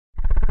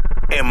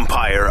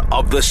Empire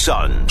of the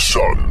Suns.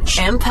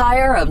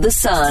 Empire of the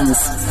Suns.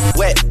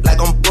 Wet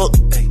like I'm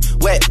booked.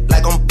 Wet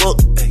like I'm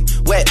booked.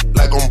 Wet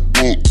like I'm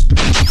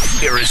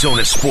booked.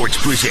 Arizona Sports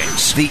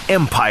presents the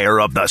Empire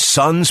of the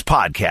Suns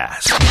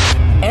podcast.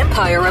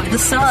 Empire of the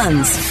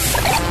Suns.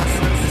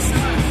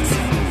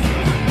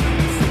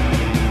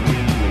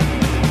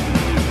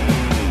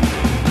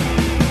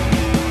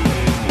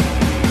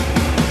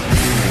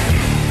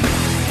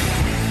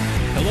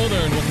 Hello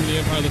there, and welcome to the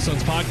Empire of the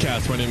Suns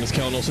podcast. My name is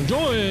Kellen Olson,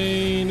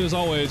 joined as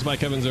always by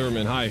Kevin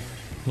Durant. Hi.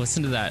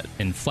 Listen to that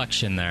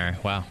inflection there.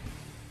 Wow.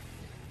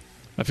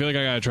 I feel like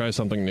I gotta try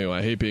something new.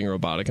 I hate being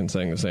robotic and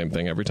saying the same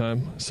thing every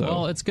time. So,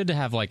 well, it's good to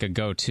have like a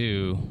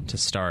go-to to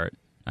start.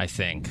 I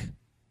think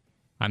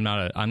I'm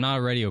not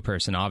a radio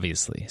person,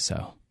 obviously.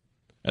 So,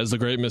 as the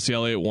great Missy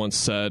Elliott once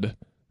said,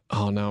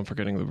 "Oh, now I'm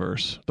forgetting the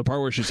verse. The part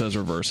where she says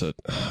reverse it.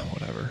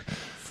 Whatever.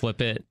 Flip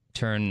it,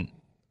 turn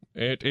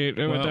It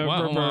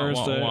reverse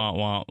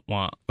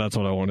it. That's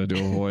what I wanted to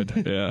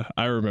avoid. Yeah,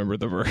 I remember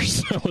the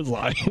verse. I was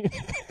lying."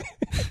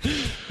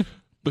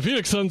 The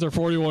Phoenix Suns are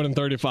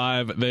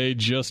 41-35. They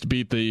just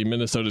beat the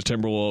Minnesota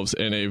Timberwolves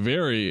in a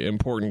very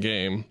important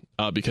game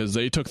because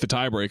they took the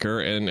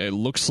tiebreaker, and it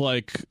looks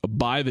like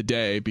by the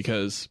day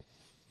because,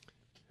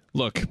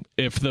 look,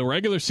 if the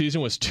regular season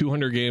was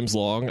 200 games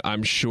long,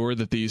 I'm sure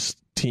that these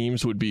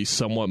teams would be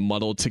somewhat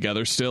muddled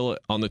together still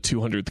on the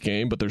 200th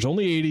game, but there's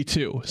only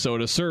 82. So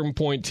at a certain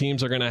point,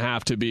 teams are going to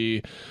have to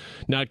be,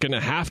 not going to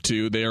have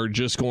to, they are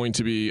just going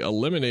to be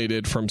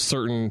eliminated from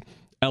certain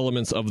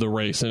elements of the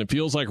race. And it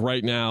feels like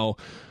right now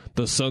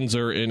the Suns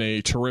are in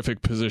a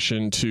terrific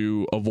position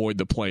to avoid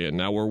the play-in.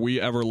 Now, were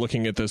we ever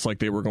looking at this like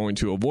they were going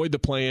to avoid the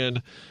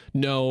play-in?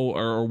 No.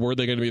 Or were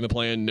they going to be in the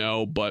play-in?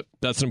 No. But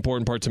that's an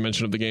important part to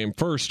mention of the game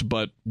first,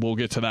 but we'll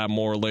get to that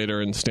more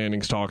later in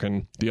standings talk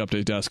and the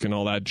update desk and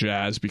all that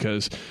jazz,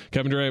 because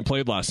Kevin Durant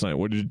played last night.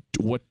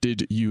 What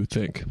did you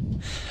think?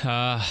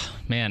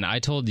 Man, I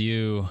told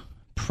you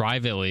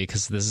privately,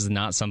 because this is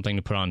not something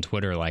to put on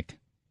Twitter,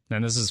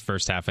 and this is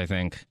first half, I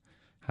think.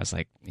 I was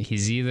like,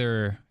 he's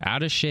either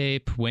out of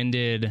shape,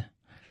 winded,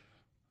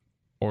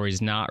 or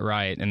he's not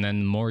right. And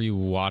then the more you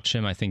watch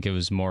him, I think it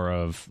was more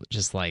of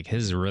just like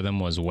his rhythm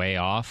was way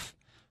off.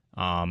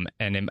 And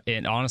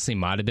it honestly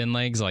might have been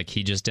legs. Like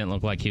he just didn't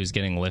look like he was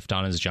getting lift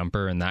on his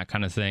jumper and that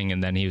kind of thing.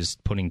 And then he was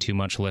putting too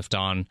much lift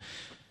on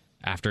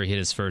after he hit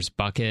his first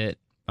bucket.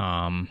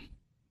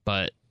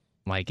 But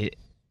like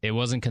it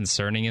wasn't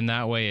concerning in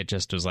that way. It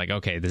just was like,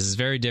 okay, this is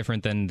very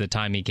different than the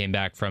time he came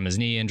back from his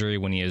knee injury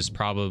when he was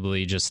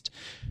probably just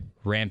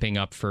ramping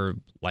up for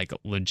like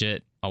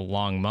legit a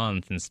long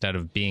month instead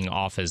of being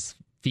off his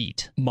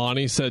feet.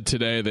 Monty said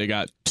today they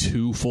got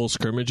 2 full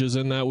scrimmages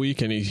in that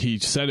week, and he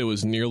said it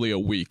was nearly a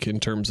week in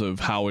terms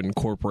of how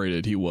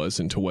incorporated he was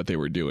into what they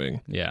were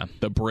doing. Yeah.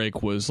 The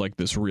break was like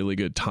this really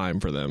good time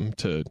for them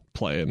to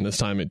play, and this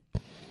time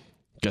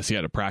guess he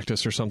had a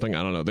practice or something.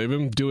 I don't know. They've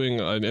been doing,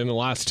 in the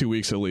last 2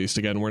 weeks at least,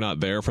 again, we're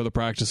not there for the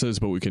practices,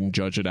 but we can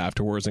judge it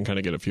afterwards and kind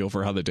of get a feel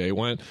for how the day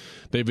went.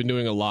 They've been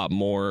doing a lot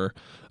more,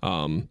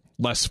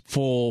 less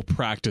full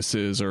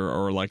practices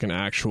or like an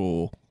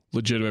actual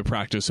legitimate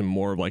practice and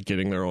more of like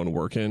getting their own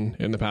work in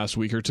the past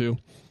week or two.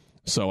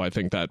 So I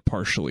think that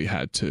partially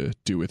had to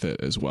do with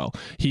it as well.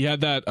 He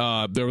had that,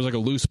 there was like a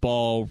loose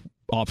ball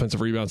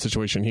offensive rebound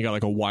situation. He got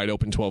like a wide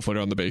open 12-footer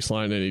on the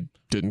baseline and he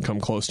didn't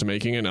come close to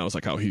making it. And I was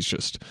like, oh, he's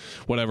just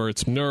whatever.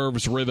 It's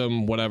nerves,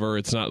 rhythm, whatever.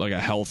 It's not like a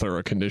health or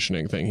a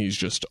conditioning thing. He's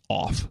just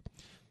off.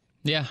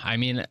 Yeah, I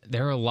mean,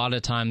 there were a lot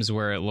of times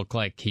where it looked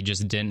like he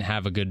just didn't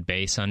have a good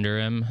base under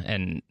him.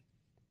 And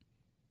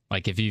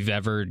like if you've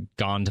ever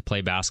gone to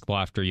play basketball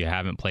after you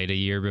haven't played a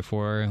year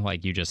before,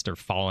 like you just are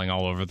falling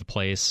all over the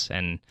place.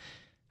 And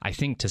I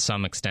think to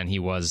some extent he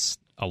was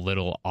a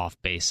little off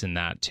base in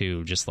that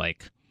too. Just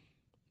like,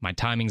 my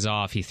timing's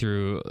off.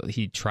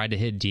 He tried to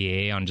hit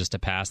DA on just a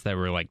pass that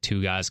were like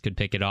 2 guys could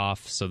pick it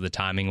off, so the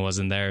timing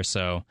wasn't there.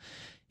 So,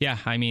 yeah,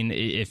 I mean,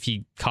 if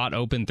he caught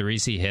open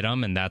threes, he hit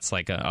them, and that's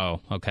like,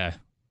 oh, okay.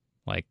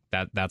 Like,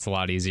 that's a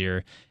lot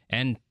easier.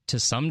 And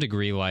to some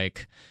degree,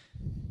 like,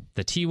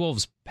 the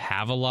T-Wolves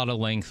have a lot of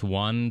length,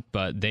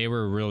 but they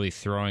were really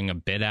throwing a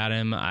bit at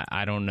him.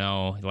 I don't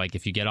know. Like,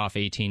 if you get off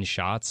 18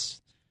 shots,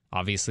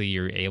 obviously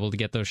you're able to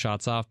get those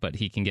shots off, but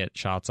he can get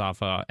shots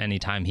off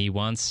anytime he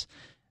wants.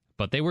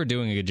 But they were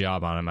doing a good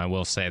job on him, I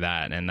will say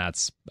that, and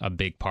that's a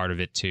big part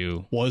of it,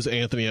 too. Was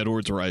Anthony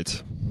Edwards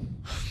right?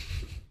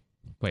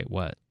 Wait,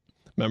 what?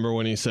 Remember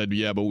when he said,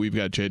 yeah, but we've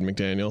got Jaden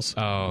McDaniels?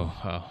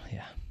 Oh,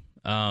 yeah.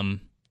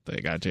 They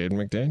got Jaden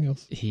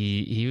McDaniels.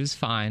 He was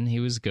fine.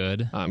 He was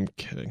good. I'm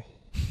kidding.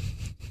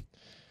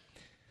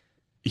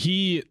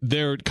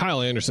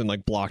 Kyle Anderson,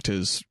 like, blocked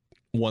his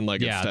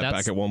one-legged step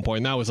back at one point.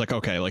 And that was like,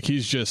 okay, like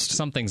he's just...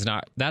 Something's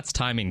not... That's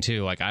timing,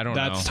 too. Like, I don't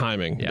know. That's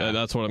timing. Yeah.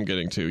 That's what I'm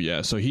getting to,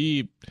 yeah. So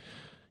he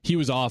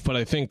was off, but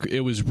I think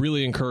it was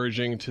really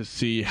encouraging to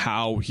see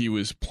how he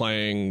was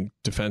playing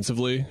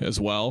defensively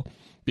as well.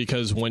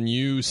 Because when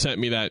you sent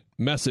me that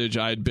message,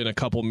 I'd been a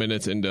couple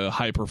minutes into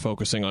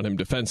hyper-focusing on him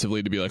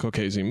defensively to be like,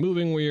 okay, is he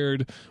moving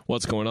weird?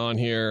 What's going on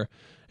here?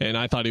 and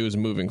I thought he was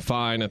moving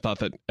fine. I thought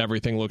that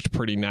everything looked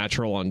pretty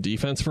natural on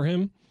defense for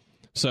him.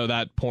 So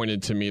that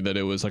pointed to me that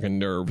it was like a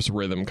nerves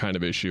rhythm kind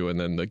of issue, and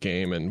then the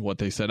game and what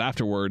they said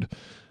afterward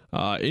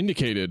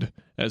indicated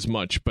as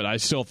much. But I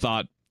still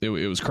thought it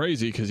was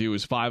crazy because he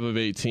was 5 of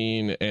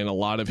 18, and a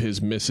lot of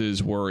his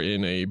misses were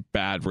in a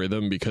bad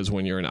rhythm because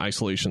when you're an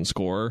isolation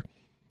scorer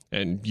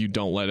and you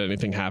don't let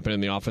anything happen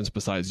in the offense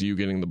besides you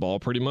getting the ball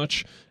pretty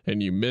much,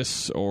 and you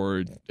miss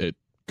or it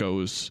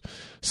goes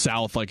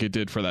south like it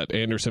did for that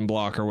Anderson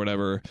block or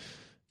whatever,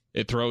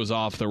 it throws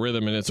off the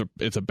rhythm, and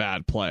it's a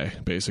bad play,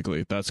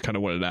 basically. That's kind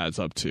of what it adds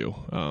up to.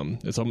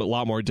 It's a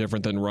lot more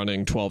different than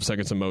running 12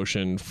 seconds of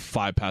motion,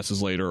 5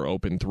 passes later,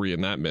 open 3,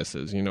 and that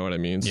misses. You know what I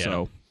mean? Yeah.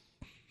 So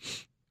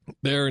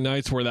there are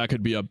nights where that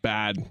could be a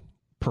bad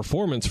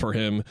performance for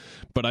him,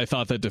 but I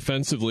thought that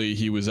defensively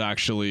he was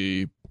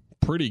actually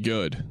pretty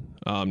good.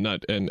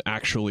 Not and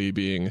actually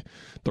being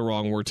the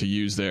wrong word to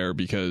use there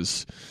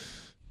because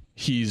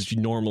he's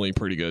normally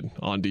pretty good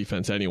on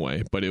defense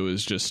anyway, but it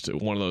was just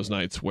one of those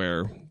nights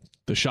where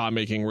the shot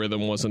making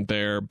rhythm wasn't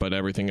there, but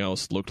everything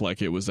else looked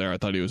like it was there. I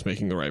thought he was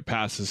making the right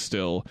passes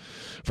still.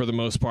 For the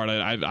most part,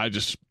 I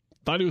just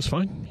thought he was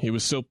fine. He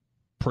was still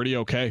pretty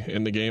okay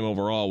in the game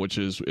overall, which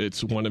is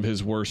it's one of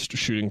his worst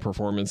shooting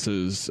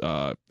performances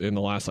in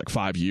the last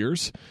 5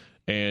 years.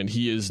 And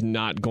he is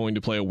not going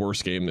to play a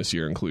worse game this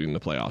year, including the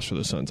playoffs for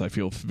the Suns. I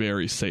feel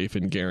very safe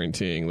in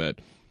guaranteeing that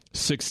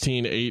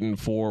 16, 8, and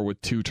 4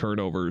 with 2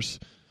 turnovers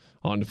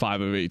on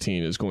 5 of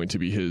 18 is going to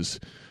be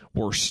his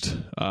worst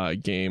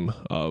game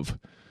of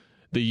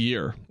the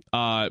year.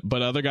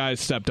 But other guys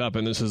stepped up,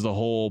 and this is the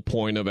whole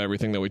point of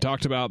everything that we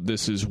talked about.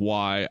 This is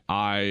why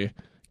I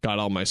got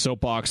on my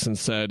soapbox and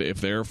said if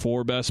their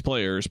 4 best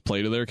players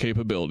play to their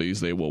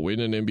capabilities, they will win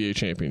an NBA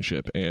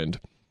championship. And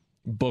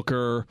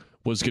Booker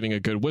was getting a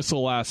good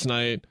whistle last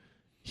night.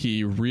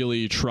 He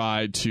really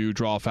tried to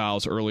draw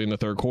fouls early in the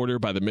third quarter.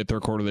 By the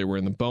mid-third quarter, they were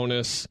in the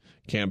bonus.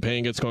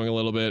 Campaign gets going a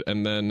little bit,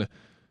 and then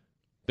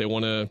they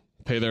want to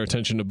pay their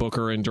attention to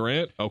Booker and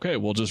Durant. Okay,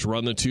 we'll just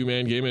run the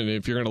 2-man game, and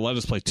if you're going to let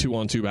us play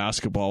 2-on-2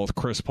 basketball with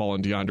Chris Paul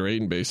and DeAndre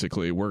Ayton,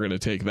 basically, we're going to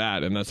take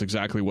that, and that's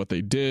exactly what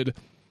they did.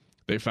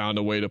 They found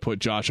a way to put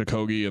Josh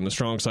Okogie in the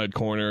strong side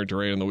corner,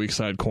 Durant in the weak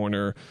side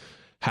corner.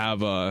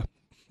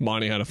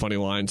 Monty had a funny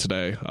line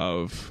today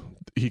of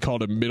he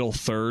called a middle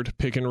third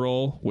pick and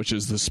roll, which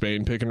is the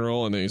Spain pick and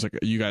roll. And then he's like,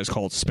 you guys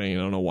call it Spain.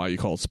 I don't know why you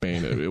call it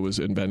Spain. It was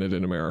invented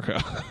in America.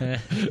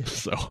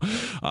 So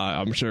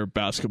I'm sure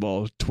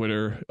basketball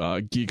Twitter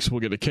geeks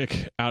will get a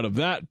kick out of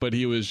that. But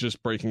he was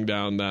just breaking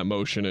down that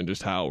motion and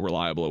just how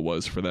reliable it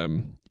was for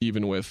them,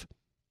 even with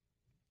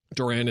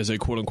Durant as a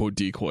quote unquote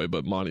decoy.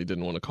 But Monty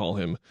didn't want to call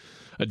him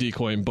a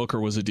decoy. And Booker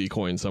was a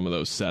decoy in some of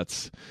those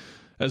sets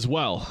as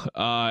well.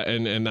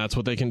 And that's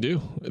what they can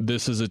do.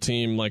 This is a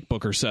team, like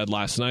Booker said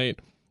last night,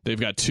 they've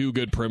got 2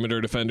 good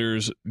perimeter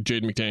defenders.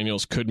 Jaden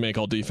McDaniels could make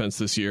all defense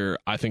this year.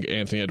 I think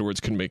Anthony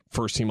Edwards can make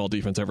first team all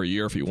defense every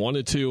year if he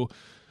wanted to,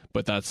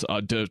 but that's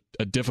a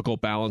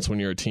difficult balance when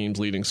you're a team's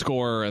leading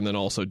scorer and then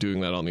also doing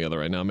that on the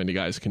other end. Not many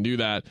guys can do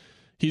that.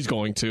 He's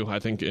going to, I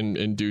think,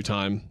 in due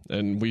time,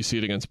 and we see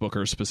it against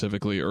Booker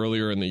specifically.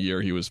 Earlier in the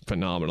year, he was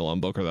phenomenal on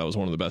Booker. That was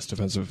one of the best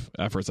defensive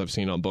efforts I've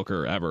seen on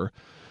Booker ever.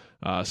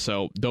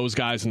 So those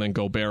guys, and then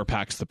Gobert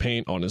packs the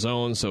paint on his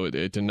own, so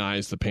it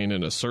denies the paint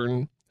in a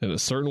certain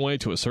way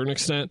to a certain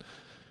extent,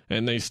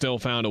 and they still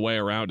found a way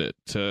around it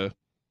to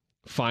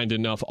find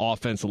enough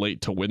offense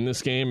late to win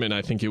this game. And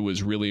I think it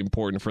was really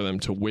important for them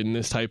to win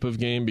this type of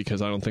game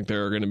because I don't think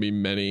there are going to be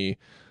many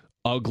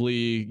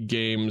ugly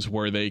games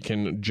where they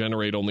can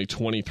generate only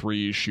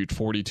 23, shoot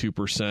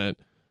 42%,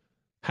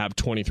 have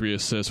 23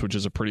 assists, which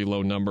is a pretty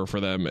low number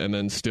for them, and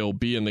then still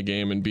be in the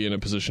game and be in a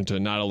position to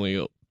not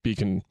only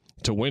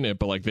to win it,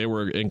 but they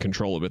were in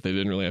control of it. They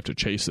didn't really have to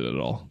chase it at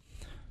all.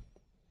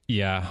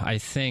 Yeah, I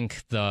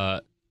think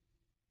the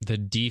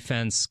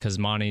defense, because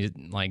Monty,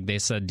 they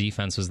said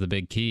defense was the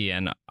big key,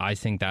 and I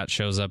think that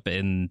shows up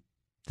in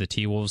the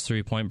T-Wolves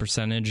 3-point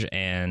percentage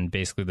and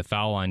basically the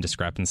foul line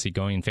discrepancy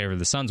going in favor of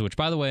the Suns, which,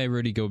 by the way,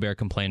 Rudy Gobert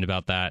complained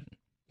about that.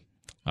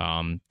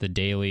 The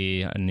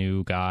Daily, a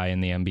new guy in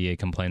the NBA,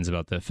 complains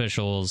about the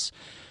officials.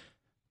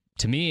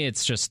 To me,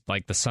 it's just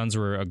the Suns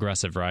were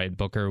aggressive, right?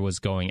 Booker was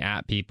going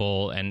at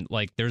people, and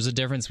there's a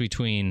difference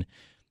between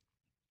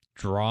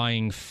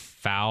drawing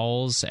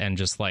fouls and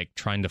just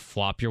trying to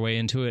flop your way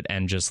into it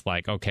and just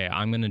okay,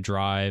 I'm going to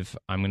drive,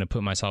 I'm going to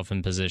put myself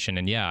in position,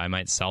 and yeah, I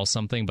might sell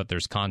something, but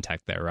there's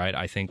contact there, right?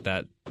 I think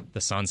that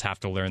the Suns have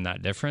to learn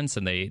that difference,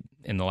 and they,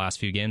 in the last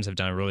few games, have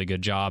done a really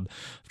good job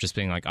of just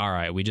being all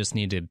right,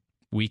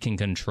 we can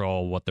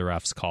control what the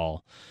refs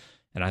call.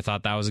 And I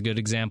thought that was a good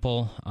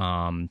example.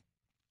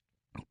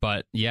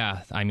 But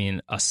yeah, I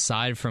mean,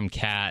 aside from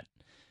Cat,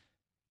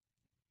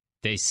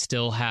 they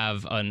still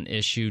have an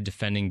issue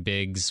defending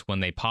bigs when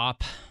they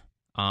pop.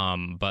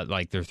 But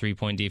their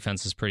 3-point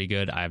defense is pretty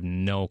good. I have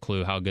no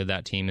clue how good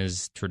that team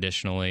is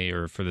traditionally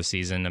or for the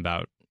season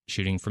about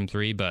shooting from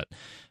 3. But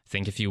I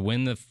think if you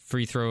win the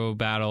free throw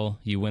battle,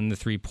 you win the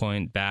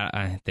 3-point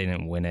battle. They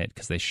didn't win it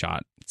because they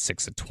shot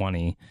 6 of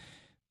 20,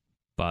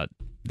 but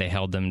they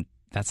held them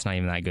That's not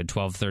even that good.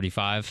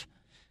 12-35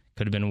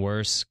 could have been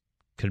worse,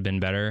 could have been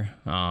better.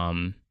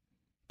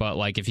 But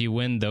like if you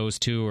win those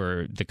two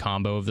or the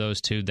combo of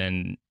those two,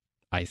 then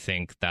I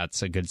think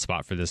that's a good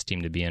spot for this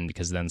team to be in,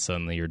 because then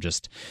suddenly you're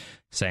just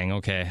saying,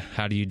 okay,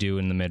 how do you do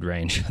in the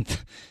mid-range?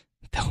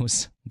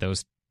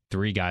 those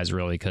three guys,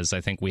 really, because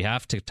I think we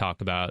have to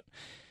talk about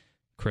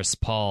Chris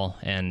Paul.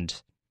 And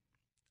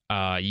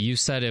you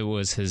said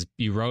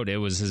you wrote it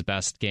was his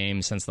best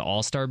game since the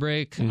All-Star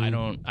break. I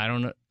don't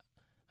know.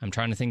 I'm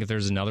trying to think if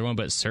there's another one,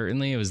 but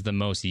certainly it was the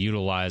most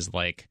utilized.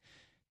 Like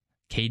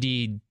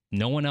KD,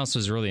 no one else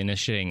was really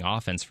initiating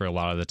offense for a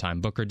lot of the time.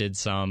 Booker did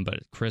some, but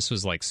Chris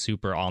was like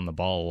super on the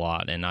ball a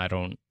lot. And I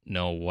don't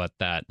know if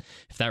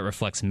that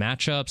reflects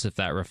matchups, if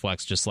that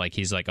reflects just like,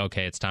 he's like,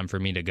 okay, it's time for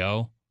me to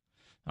go.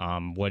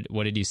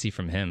 What did you see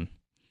from him?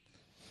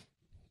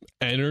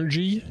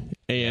 Energy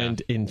and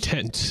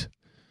intent.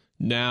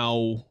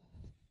 Now,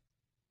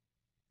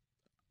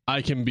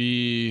 I can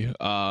be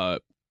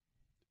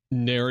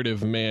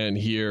narrative man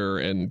here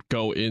and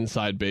go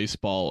inside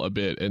baseball a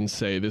bit and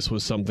say this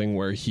was something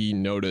where he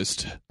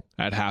noticed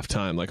at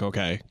halftime, like,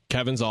 okay,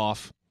 Kevin's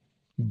off,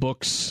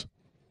 Book's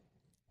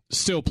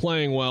still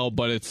playing well,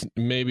 but it's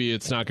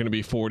not going to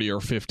be 40 or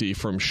 50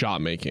 from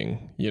shot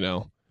making,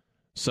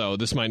 so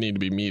this might need to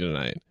be me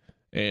tonight.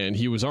 And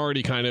he was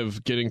already kind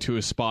of getting to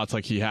his spots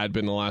like he had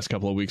been the last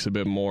couple of weeks a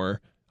bit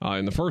more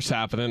in the first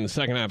half, and then the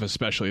second half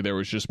especially, there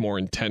was just more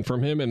intent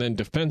from him. And then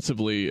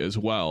defensively as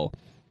well,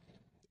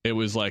 it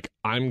was like,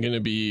 I'm going to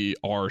be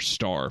our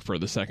star for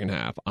the second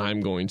half. I'm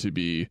going to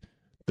be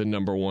the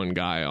number one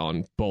guy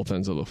on both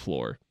ends of the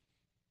floor.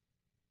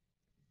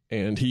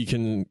 And he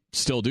can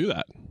still do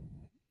that.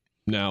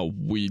 Now,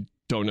 we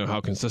don't know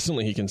how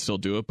consistently he can still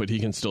do it, but he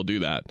can still do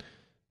that.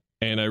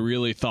 And I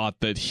really thought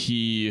that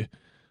he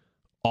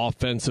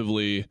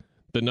offensively,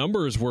 the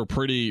numbers were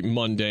pretty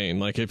mundane.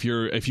 Like if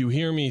you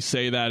hear me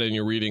say that and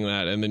you're reading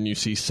that and then you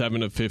see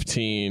 7 of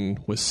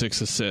 15 with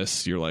 6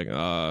 assists, you're like,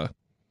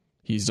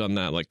 he's done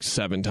that like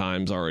 7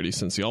 times already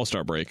since the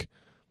All-Star break.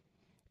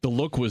 The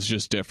look was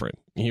just different.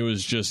 He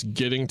was just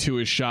getting to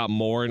his shot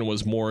more and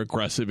was more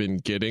aggressive in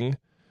getting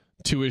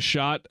to his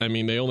shot. I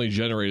mean, they only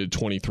generated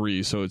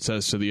 23, so it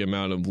says to the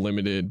amount of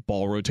limited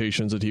ball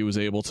rotations that he was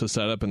able to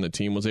set up and the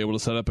team was able to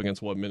set up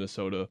against what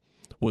Minnesota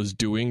was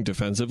doing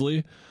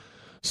defensively.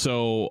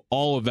 So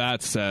all of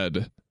that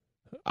said,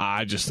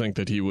 I just think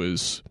that he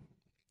was,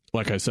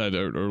 like I said,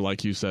 or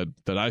like you said,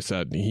 that I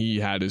said, he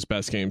had his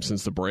best game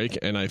since the break,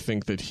 and I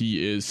think that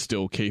he is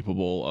still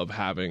capable of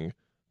having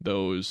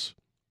those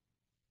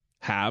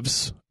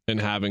halves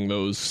and having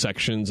those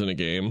sections in a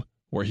game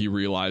where he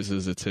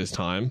realizes it's his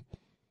time.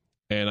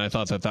 And I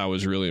thought that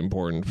was really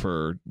important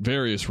for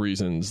various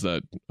reasons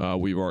that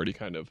we've already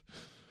kind of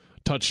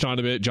touched on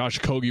a bit. Josh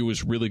Okogie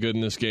was really good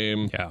in this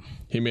game. Yeah,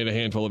 he made a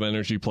handful of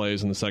energy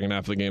plays in the second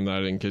half of the game that I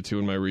didn't get to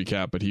in my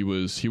recap, but he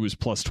was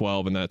plus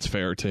 12, and that's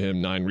fair to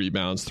him. 9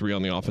 rebounds, 3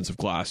 on the offensive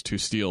glass, 2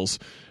 steals,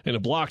 and a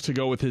block to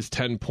go with his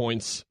 10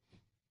 points.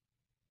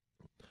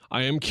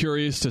 I am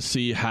curious to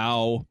see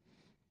how,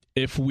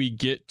 if we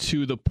get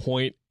to the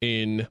point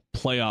in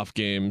playoff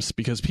games,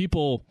 because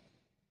people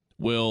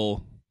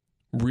will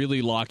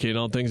really lock in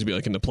on things and be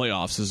like, in the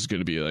playoffs, this is going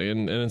to be like,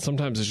 and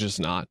sometimes it's just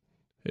not.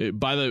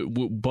 But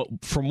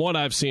from what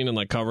I've seen and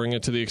like covering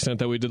it to the extent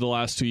that we did the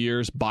last 2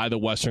 years, by the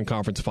Western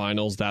Conference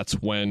Finals, that's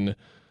when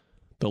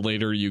the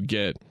later you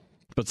get.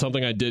 But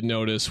something I did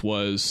notice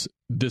was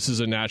this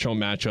is a natural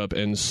matchup,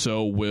 and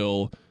so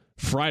will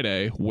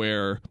Friday,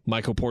 where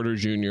Michael Porter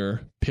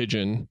Jr.,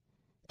 Pigeon,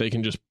 they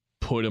can just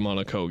put him on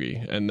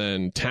Okogie, and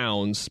then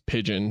Towns,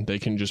 Pigeon, they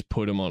can just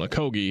put him on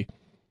Okogie.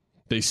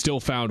 They still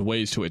found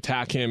ways to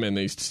attack him, and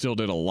they still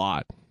did a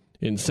lot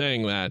in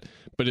saying that.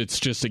 But it's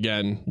just,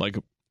 again, like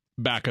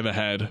back of the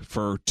head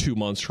for 2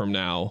 months from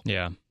now.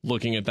 Yeah,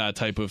 looking at that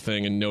type of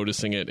thing and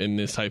noticing it in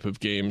this type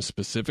of game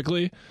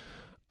specifically.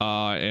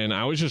 And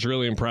I was just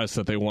really impressed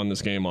that they won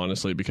this game,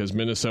 honestly, because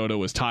Minnesota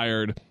was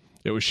tired.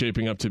 It was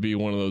shaping up to be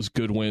one of those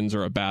good wins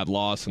or a bad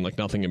loss and like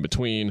nothing in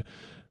between.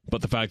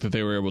 But the fact that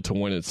they were able to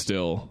win it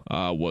still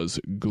was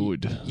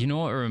good. You know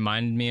what it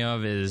reminded me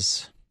of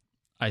is,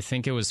 I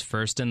think it was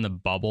first in the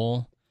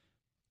bubble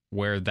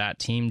where that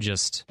team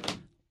just,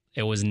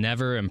 it was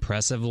never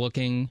impressive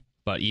looking,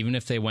 but even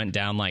if they went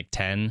down like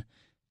 10,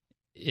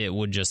 it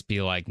would just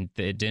be like,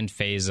 it didn't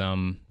faze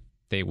them.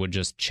 They would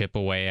just chip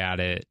away at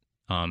it.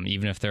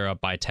 Even if they're up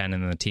by 10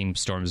 and the team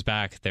storms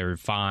back, they were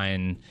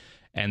fine.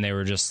 And they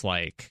were just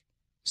like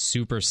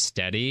super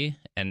steady.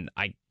 And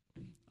I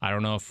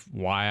don't know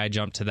why I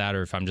jumped to that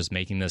or if I'm just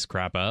making this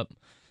crap up.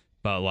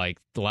 But like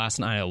the last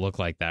night it looked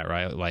like that,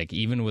 right? Like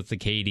even with the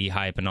KD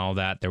hype and all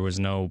that, there was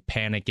no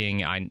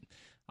panicking.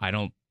 I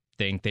don't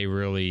think they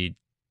really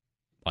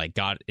like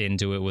got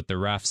into it with the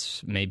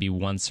refs maybe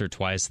once or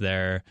twice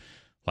there.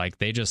 Like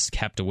they just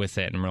kept with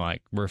it and were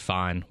like, we're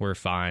fine.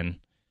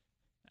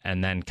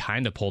 And then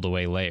kind of pulled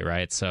away late,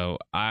 right? So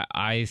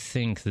I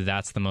think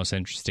that's the most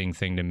interesting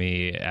thing to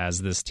me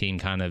as this team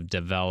kind of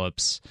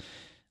develops.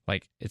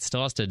 Like it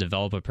still has to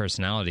develop a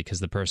personality,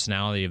 because the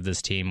personality of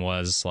this team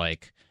was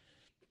like,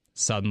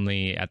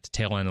 suddenly at the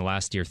tail end of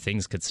last year,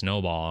 things could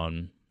snowball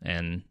on,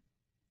 and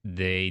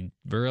they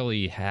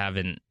really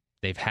haven't.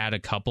 They've had a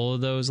couple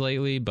of those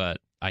lately, but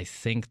I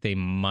think they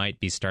might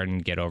be starting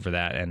to get over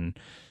that. And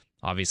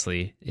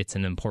obviously, it's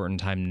an important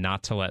time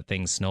not to let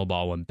things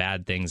snowball when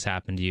bad things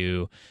happen to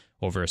you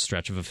over a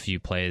stretch of a few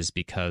plays,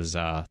 because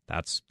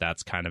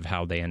that's kind of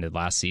how they ended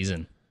last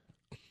season.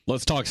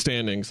 Let's talk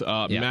standings.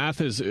 Math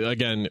is,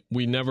 again,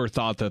 we never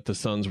thought that the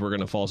Suns were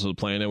going to fall to the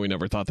play, and we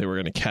never thought they were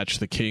going to catch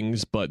the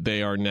Kings, but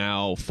they are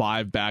now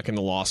 5 back in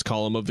the loss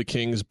column of the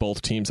Kings.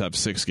 Both teams have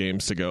 6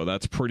 games to go.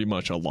 That's pretty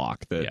much a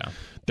lock that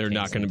they're Kings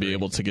not going to be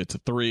able to get to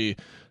 3.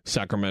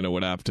 Sacramento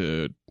would have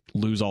to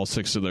lose all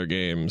 6 of their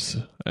games,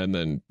 and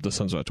then the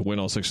Suns would have to win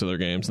all 6 of their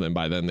games, and then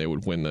by then they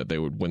would win the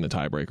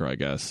tiebreaker, I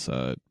guess,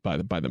 by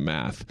the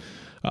math.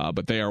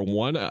 But they are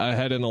 1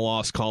 ahead in the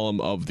loss column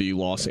of the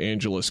Los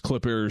Angeles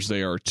Clippers.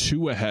 They are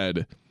 2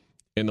 ahead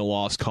in the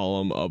loss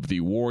column of the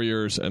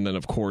Warriors. And then,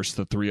 of course,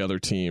 the 3 other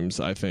teams,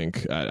 I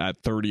think, at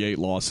 38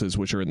 losses,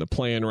 which are in the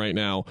play-in right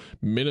now,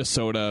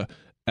 Minnesota,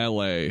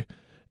 LA,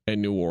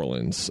 and New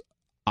Orleans.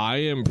 I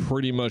am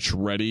pretty much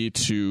ready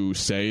to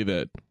say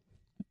that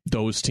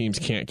those teams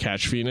can't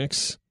catch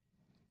Phoenix.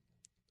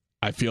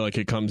 I feel like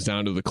it comes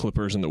down to the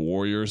Clippers and the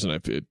Warriors,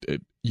 and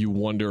you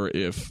wonder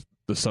if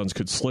the Suns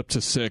could slip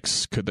to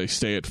 6. Could they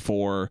stay at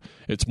 4?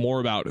 It's more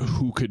about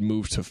who could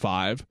move to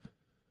 5,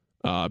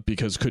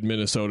 because could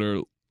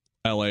Minnesota,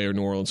 LA, or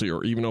New Orleans,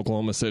 or even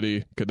Oklahoma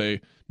City, could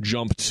they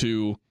jump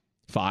to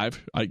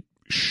 5?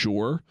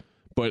 Sure,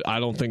 but I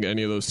don't think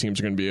any of those teams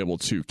are going to be able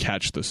to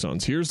catch the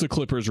Suns. Here's the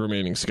Clippers'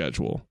 remaining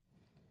schedule.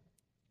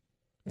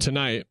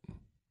 Tonight,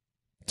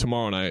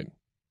 tomorrow night,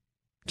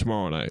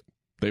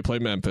 they play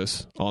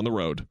Memphis on the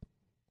road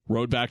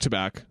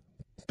back-to-back.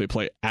 They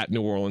play at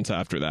New Orleans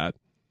after that.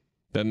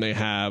 Then they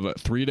have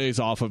 3 days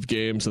off of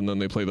games, and then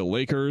they play the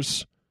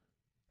Lakers,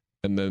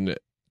 and then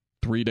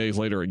 3 days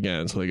later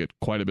again, so they get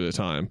quite a bit of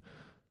time.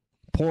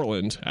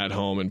 Portland at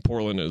home, and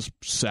Portland has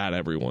sat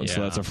everyone,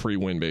 so that's a free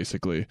win,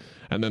 basically.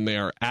 And then they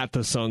are at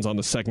the Suns on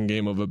the second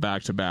game of a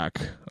back-to-back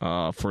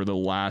for the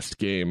last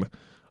game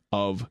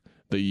of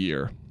the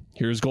year.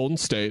 Here's Golden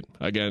State.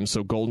 Again,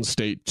 so Golden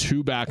State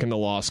 2 back in the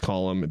loss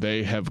column.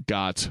 They have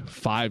got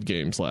 5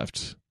 games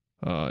left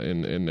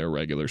in their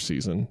regular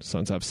season.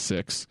 Suns have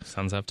 6.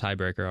 Suns have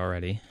tiebreaker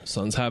already.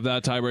 Suns have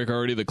that tiebreaker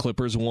already. The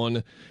Clippers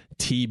won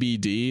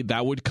TBD.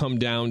 That would come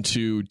down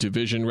to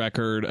division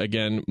record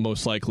again,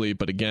 most likely.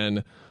 But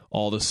again,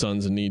 all the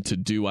Suns need to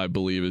do, I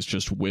believe, is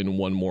just win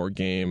 1 more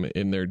game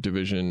in their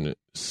division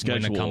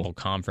schedule. Win a couple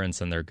conference,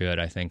 and they're good,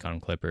 I think,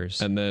 on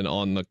Clippers. And then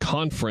on the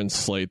conference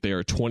slate, they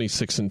are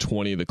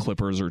 26-20. The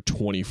Clippers are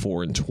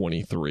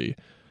 24-23.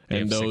 They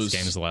and have those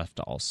 6 games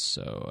left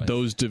also.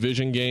 Those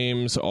division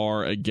games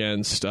are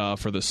against,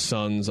 for the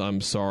Suns,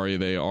 I'm sorry,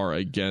 they are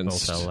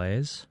against both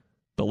LAs,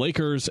 the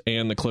Lakers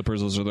and the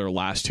Clippers. Those are their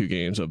last 2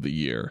 games of the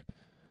year.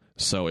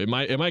 So it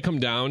might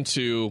come down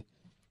to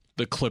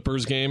the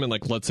Clippers game,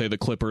 and let's say the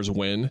Clippers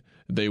win.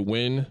 They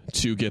win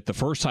to get the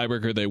first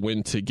tiebreaker. They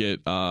win to get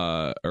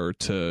or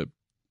to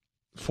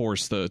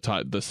force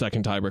the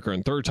second tiebreaker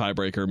and third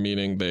tiebreaker,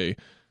 meaning they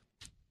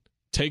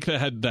take the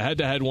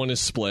head-to-head one is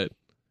split.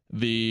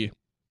 The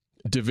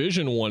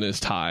division one is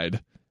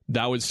tied.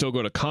 That would still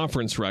go to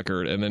conference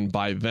record, and then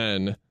by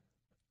then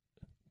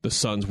the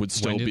Suns would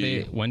still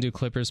be. When do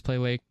Clippers play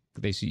Lake?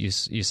 You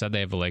said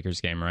they have a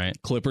Lakers game, right?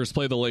 Clippers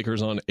play the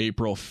Lakers on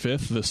April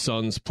 5th. The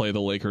Suns play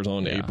the Lakers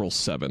on April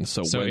 7th.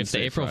 So Wednesday, if the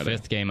April Friday.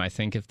 5th game, I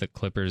think if the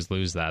Clippers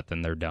lose that,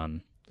 then they're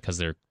done, because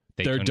they're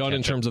done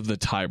in terms of the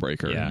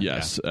tiebreaker.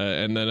 Yes. Yeah.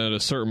 And then at a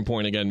certain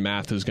point, again,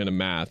 math is going to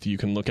math. You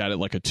can look at it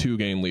like a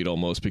 2-game lead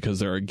almost, because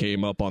they're a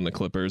game up on the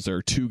Clippers.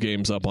 They're 2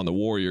 games up on the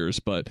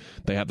Warriors, but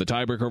they have the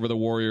tiebreaker over the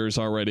Warriors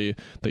already.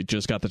 They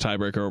just got the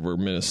tiebreaker over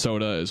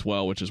Minnesota as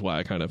well, which is why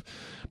I kind of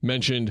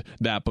mentioned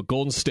that. But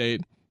Golden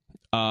State,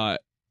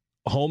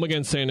 home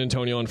against San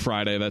Antonio on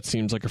Friday. That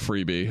seems like a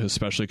freebie,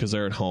 especially because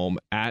they're at home.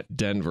 At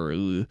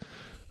Denver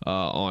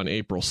on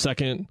April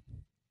 2nd.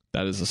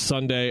 That is a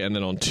Sunday. And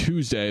then on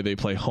Tuesday, they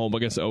play home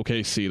against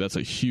OKC. That's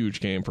a huge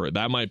game for it.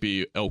 That might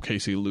be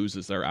OKC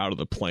loses. They're out of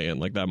the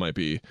play-in. That might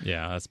be...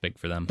 Yeah, that's big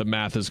for them. The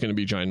math is going to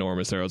be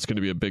ginormous there. It's going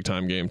to be a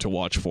big-time game to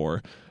watch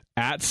for.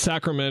 At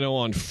Sacramento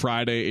on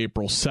Friday,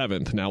 April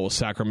 7th. Now, will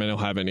Sacramento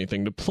have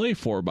anything to play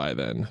for by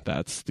then?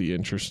 That's the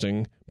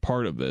interesting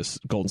part of this.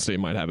 Golden State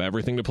might have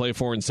everything to play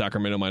for, and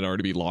Sacramento might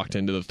already be locked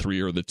into the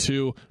 3 or the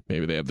 2.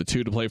 Maybe they have the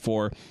 2 to play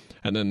for,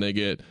 and then they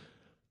get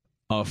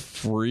a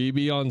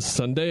freebie on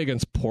Sunday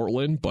against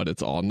Portland, but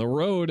it's on the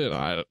road,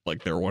 and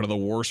they're one of the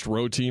worst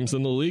road teams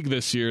in the league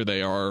this year.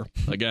 They are,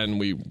 again,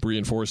 we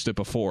reinforced it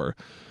before.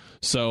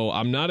 So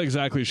I'm not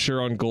exactly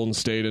sure on Golden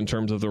State in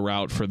terms of the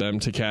route for them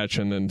to catch,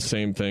 and then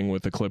same thing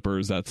with the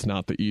Clippers. That's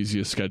not the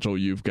easiest schedule.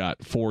 You've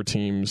got 4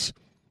 teams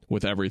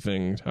with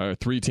everything,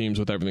 3 teams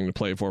with everything to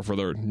play for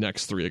their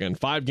next 3. Again,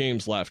 5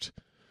 games left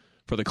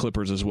for the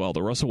Clippers as well.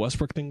 The Russell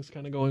Westbrook thing's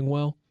kind of going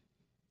well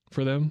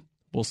for them.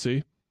 We'll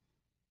see.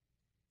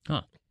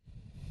 Huh.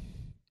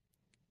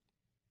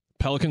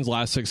 Pelicans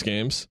last 6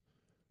 games.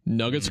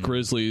 Nuggets,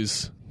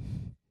 Grizzlies,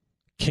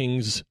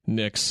 Kings,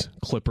 Knicks,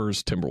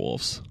 Clippers,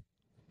 Timberwolves.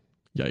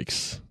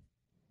 Yikes.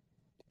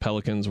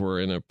 Pelicans were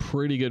in a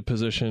pretty good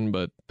position,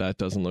 but that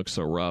doesn't look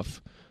so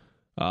rough.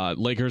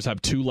 Lakers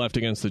have 2 left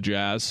against the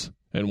Jazz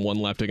and 1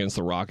 left against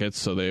the Rockets,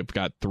 so they've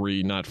got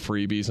 3, not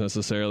freebies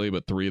necessarily,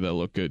 but 3 that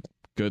look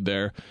good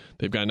there.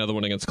 They've got another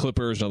one against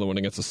Clippers, another one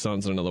against the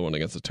Suns, and another one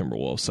against the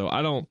Timberwolves. So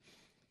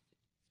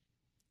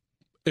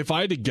if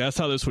I had to guess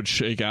how this would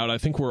shake out, I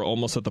think we're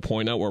almost at the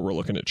point now where we're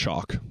looking at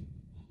chalk.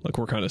 Like,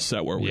 we're kind of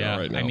set where we are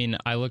right now. I mean,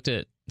 I looked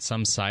at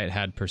some site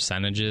had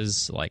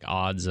percentages, like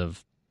odds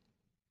of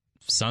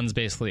Suns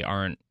basically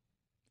aren't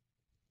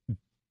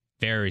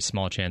very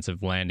small chance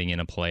of landing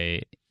in a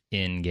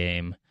play-in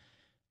game.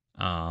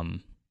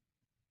 And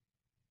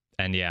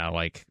yeah,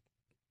 like,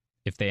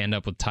 if they end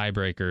up with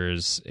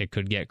tiebreakers, it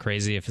could get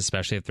crazy,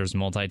 especially if there's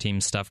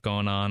multi-team stuff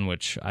going on,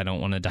 which I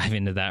don't want to dive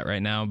into that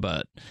right now.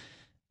 But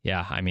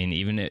yeah, I mean,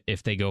 even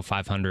if they go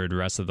 500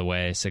 rest of the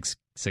way, six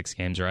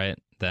games, right,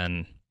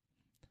 then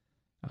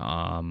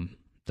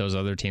those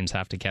other teams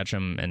have to catch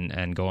them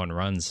and go on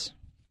runs.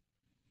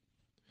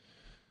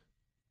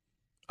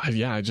 I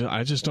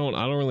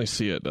don't really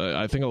see it.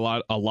 I think a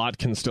lot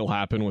can still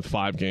happen with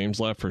 5 games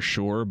left for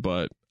sure,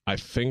 but I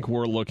think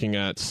we're looking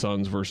at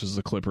Suns versus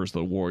the Clippers,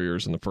 the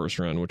Warriors in the first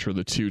round, which are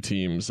the 2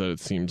 teams that it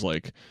seems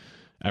like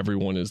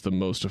everyone is the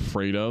most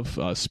afraid of.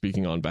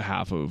 Speaking on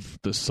behalf of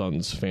the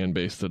Suns fan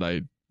base that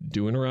I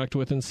do interact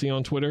with and see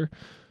on Twitter.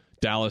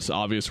 Dallas,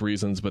 obvious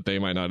reasons, but they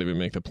might not even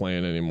make the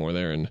play-in anymore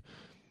there, and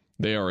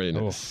they are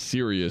in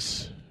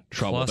serious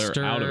trouble.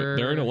 They're out of it.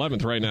 They're in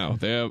 11th right now.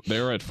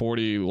 They're at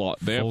 40.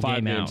 They have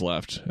 5 games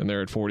left, and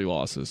they're at 40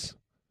 losses.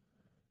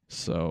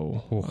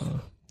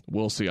 So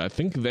we'll see. I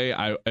think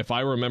if I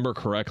remember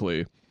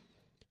correctly,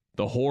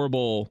 the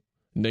horrible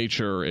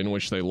nature in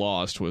which they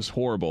lost was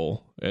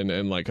horrible and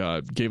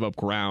gave up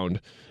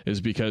ground is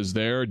because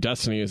their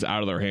destiny is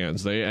out of their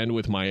hands. They end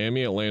with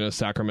Miami, Atlanta,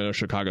 Sacramento,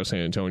 Chicago,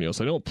 San Antonio.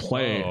 So they don't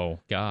play. Oh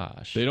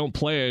gosh. They don't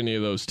play any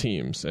of those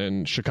teams.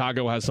 And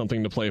Chicago has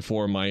something to play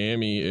for.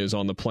 Miami is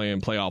on the play-in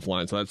playoff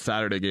line. So that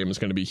Saturday game is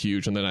going to be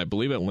huge. And then I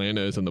believe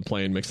Atlanta is in the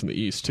play-in mix in the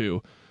East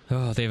too.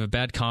 Oh, they have a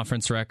bad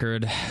conference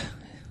record.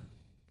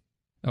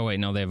 Oh wait,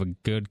 no, they have a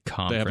good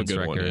conference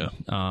record.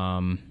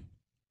 One, yeah.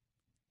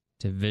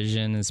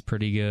 Division is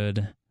pretty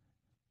good,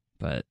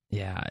 but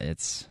yeah,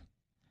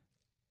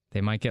 they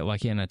might get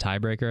lucky in a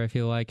tiebreaker, I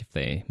feel like, if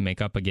they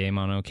make up a game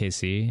on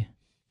OKC.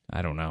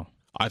 I don't know.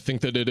 I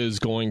think that it is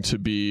going to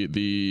be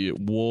the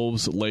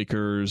Wolves,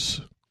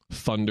 Lakers,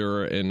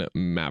 Thunder, and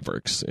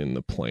Mavericks in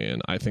the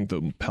play-in. I think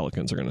the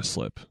Pelicans are going to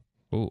slip.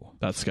 Ooh.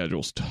 That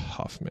schedule's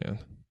tough, man.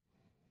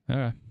 All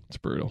right. It's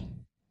brutal.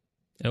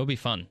 It'll be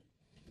fun.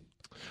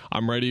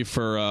 I'm ready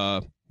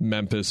for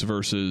Memphis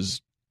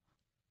versus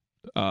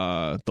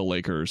the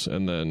Lakers,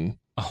 and then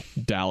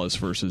Dallas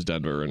versus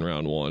Denver in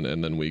round 1,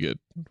 and then we get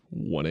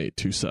 1-8,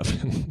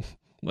 2-7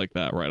 like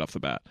that right off the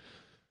bat.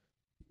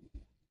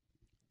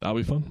 That'll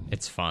be fun.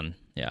 It's fun,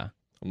 yeah.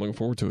 I'm looking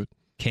forward to it.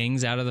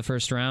 Kings out of the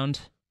first round.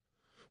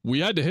 We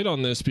had to hit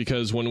on this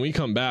because when we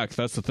come back,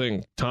 that's the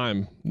thing,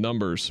 time,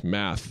 numbers,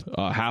 math.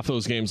 Half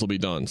those games will be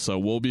done. So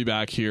we'll be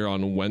back here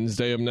on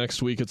Wednesday of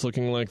next week, it's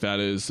looking like. That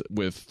is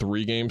with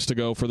 3 games to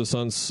go for the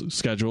Suns'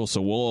 schedule. So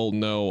we'll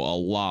know a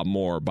lot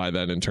more by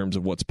then in terms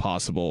of what's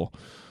possible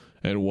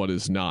and what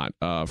is not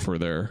for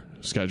their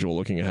schedule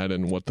looking ahead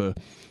and what the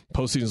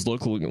postseason's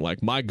looking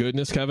like. My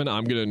goodness, Kevin,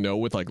 I'm going to know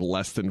with like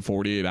less than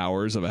 48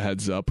 hours of a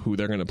heads up who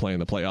they're going to play in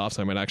the playoffs.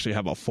 I might actually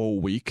have a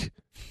full week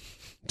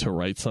to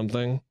write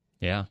something.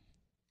 Yeah.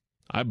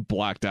 I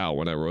blacked out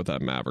when I wrote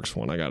that Mavericks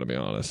one, I got to be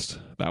honest.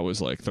 That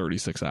was like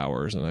 36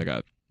 hours, and I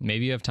got...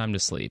 Maybe you have time to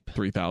sleep.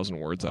 3,000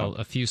 words out.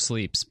 A few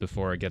sleeps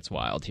before it gets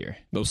wild here.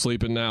 No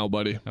sleeping now,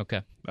 buddy.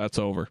 Okay. That's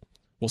over.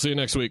 We'll see you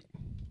next week.